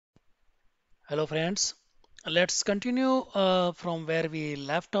Hello friends. Let's continue from where we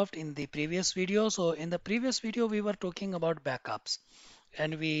left off in the previous video. So in the previous video we were talking about backups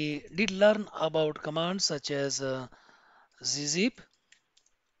and we did learn about commands such as zzip,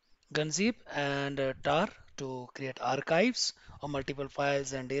 gunzip and tar to create archives of multiple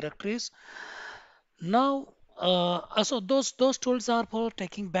files and directories. Now so those tools are for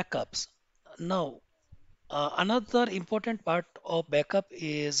taking backups. Now another important part of backup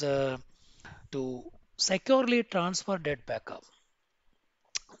is to securely transfer that backup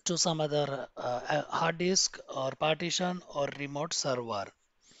to some other hard disk or partition or remote server.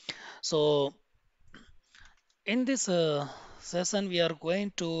 So in this session, we are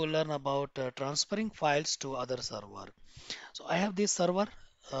going to learn about transferring files to other server. So I have this server,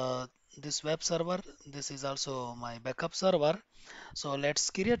 this web server. This is also my backup server. So let's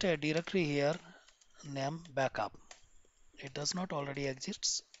create a directory here, name backup. It does not already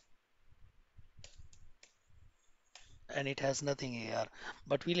exist and it has nothing here.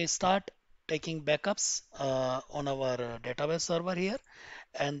 But we'll start taking backups on our database server here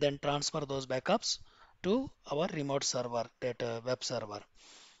and then transfer those backups to our remote server, that web server.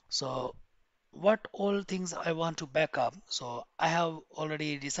 So what all things I want to backup? So I have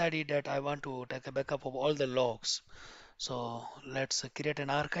already decided that I want to take a backup of all the logs. So let's create an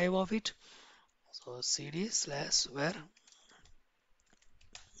archive of it. So cd slash where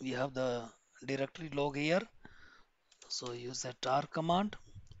we have the directory log here. So use the tar command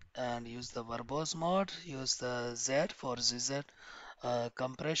and use the verbose mode, use the Z for ZZ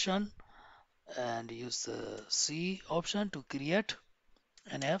compression and use the C option to create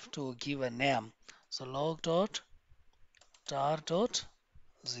and F to give a name. So log dot tar dot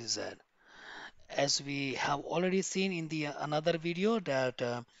ZZ. As we have already seen in the another video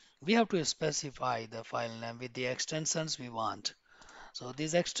that we have to specify the file name with the extensions we want. So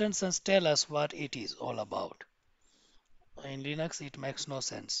these extensions tell us what it is all about. In Linux, it makes no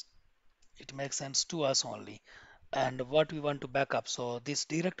sense. It makes sense to us only and what we want to backup. So this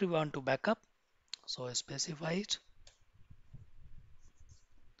directory we want to backup. So I specify it.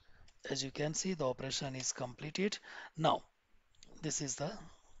 As you can see, the operation is completed. Now this is the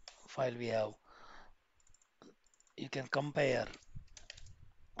file we have. You can compare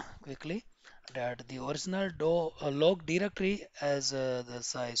quickly that the original log directory has the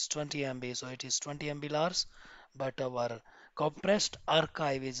size 20 MB, so it is 20 MB large, but our compressed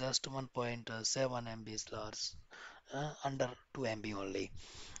archive is just 1.7 MB large, under 2 MB only.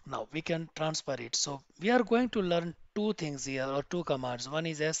 Now we can transfer it. So we are going to learn two things here or two commands. One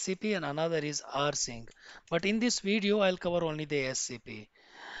is SCP and another is rsync. But in this video, I'll cover only the SCP.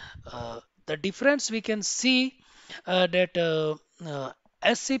 The difference we can see that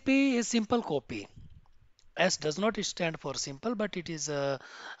SCP is simple copy. S does not stand for simple, but it is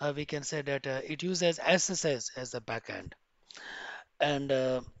we can say that it uses SSH as the backend. And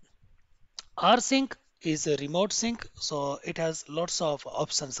rsync is a remote sync, so it has lots of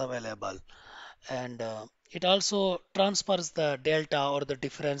options available. And it also transfers the delta or the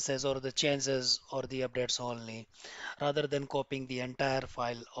differences or the changes or the updates only rather than copying the entire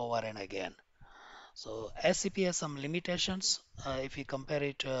file over and again. So SCP has some limitations if we compare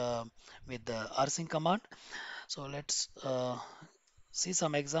it with the rsync command. So let's see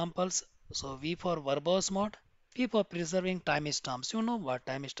some examples. So V for verbose mode, P for preserving timestamps. You know what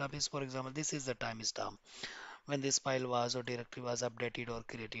timestamp is? For example, this is the timestamp when this file was or directory was updated or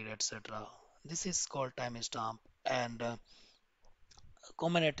created, etc. This is called timestamp. And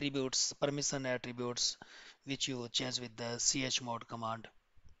common attributes, permission attributes, which you change with the chmod command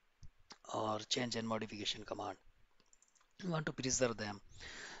or change and modification command. We want to preserve them.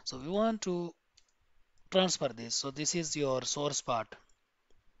 So we want to transfer this. So this is your source part,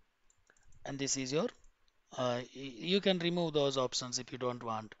 and this is your. You can remove those options if you don't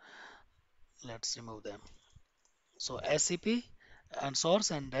want. Let's remove them. So SCP and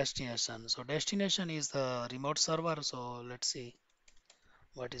source and destination. So destination is the remote server. So let's see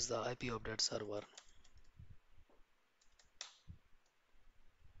what is the IP of that server.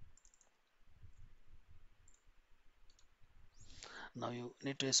 Now you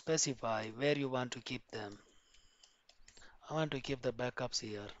need to specify where you want to keep them. I want to keep the backups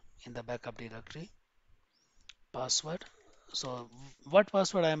here in the backup directory. Password. So what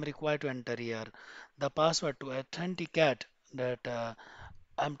password I am required to enter here? The password to authenticate that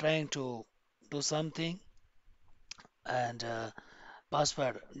I'm trying to do something, and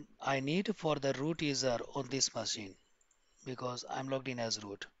password I need for the root user on this machine because I'm logged in as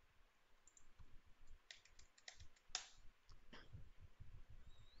root.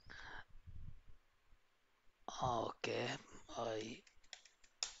 Okay, I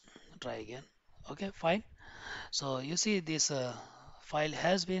try again. Okay, fine. So you see this file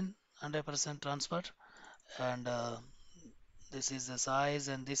has been 100% transferred, and this is the size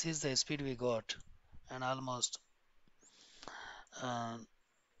and this is the speed we got, and almost uh,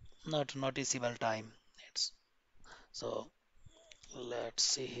 not noticeable time. It's so let's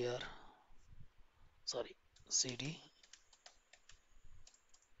see here. Sorry, cd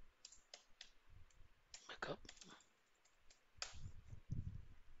backup.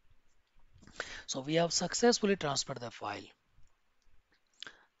 So we have successfully transferred the file.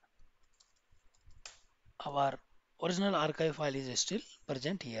 Our original archive file is still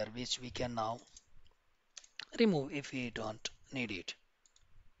present here, which we can now remove if we don't need it.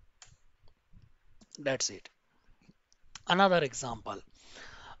 That's it. Another example.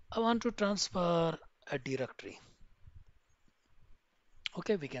 I want to transfer a directory.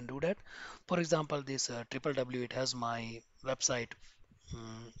 Okay, we can do that. For example, this triple W, it has my website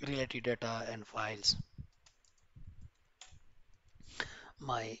related data and files,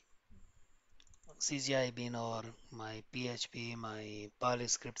 my CGI bin or my PHP, my Perl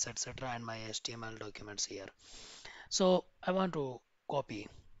scripts, etc., and my HTML documents here. So I want to copy.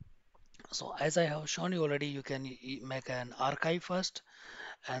 So as I have shown you already, you can make an archive first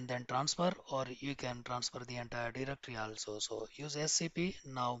and then transfer, or you can transfer the entire directory also. So use SCP.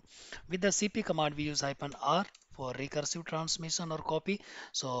 Now with the CP command, we use -r for recursive transmission or copy.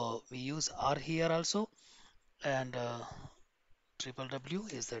 So we use R here also, and triple W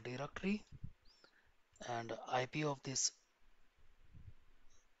is the directory, and IP of this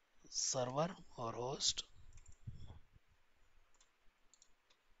server or host,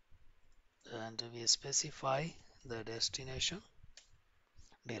 and we specify the destination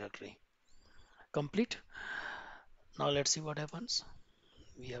directory. Complete. Now let's see what happens.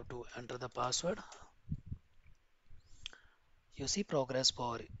 We have to enter the password. You see progress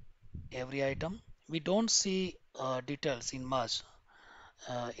for every item. We don't see details in much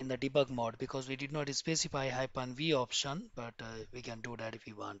in the debug mode because we did not specify -v option, but we can do that if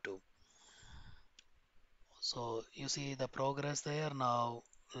we want to. So you see the progress there. Now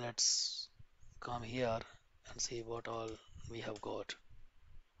let's come here and see what all we have got.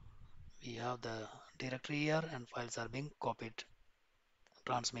 We have the directory here and files are being copied,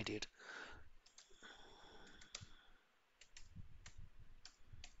 transmitted.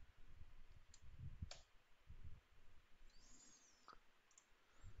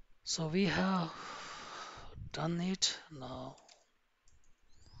 So we have done it. Now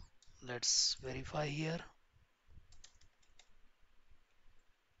let's verify here.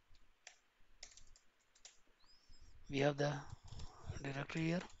 We have the directory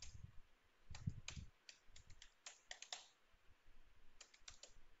here.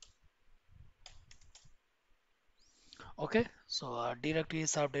 Okay, so our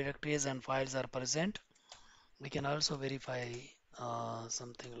directories, subdirectories, and files are present. We can also verify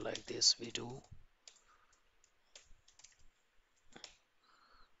something like this. We do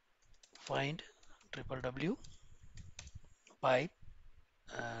find triple W pipe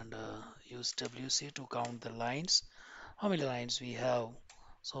and use WC to count the lines. How many lines we have?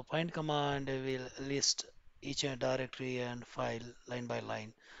 So find command will list each directory and file line by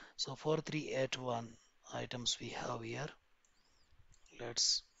line. So 4381 items we have here.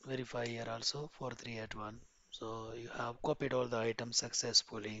 Let's verify here also 4381. So you have copied all the items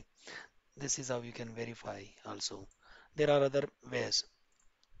successfully. This is how you can verify also. There are other ways.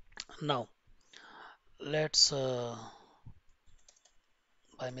 Now let's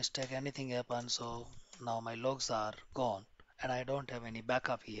by mistake anything happens. So now my logs are gone and I don't have any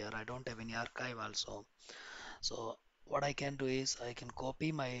backup here. I don't have any archive also. So what I can do is I can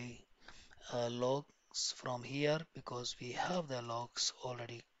copy my logs from here because we have the logs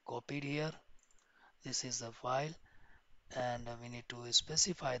already copied here. This is the file and we need to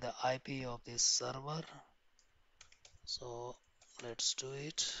specify the IP of this server. So let's do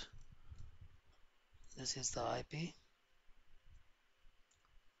it. This is the IP.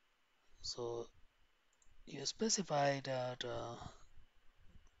 So you specify that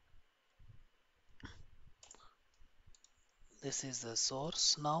this is the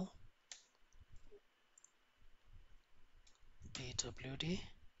source now. pwd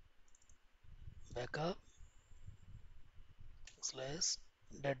backup slash,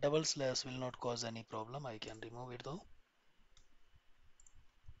 that double slash will not cause any problem. I can remove it though.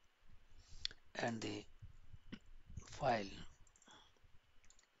 And the file,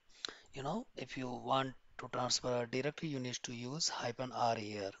 if you want to transfer a directory, you need to use -r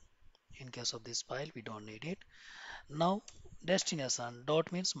here. In case of this file, we don't need it. Now destination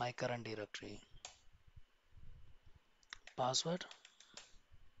dot means my current directory. Password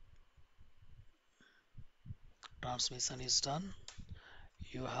transmission is done.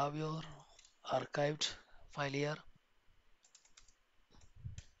 You have your archived file here.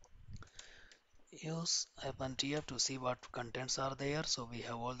 Use FNTF to see what contents are there. So we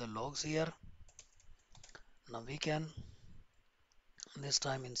have all the logs here. Now we can, this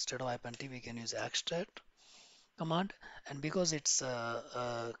time instead of IPNT, we can use extract command, and because it's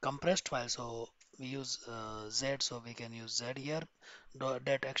a compressed file, so we use Z, so we can use Z here.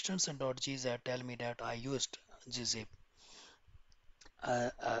 That extension .gz tell me that I used gzip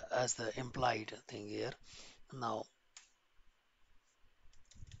as the implied thing here. Now,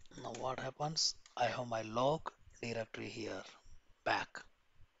 now what happens? I have my log directory here back.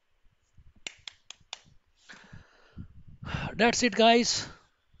 That's it, guys.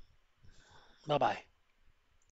 Bye bye.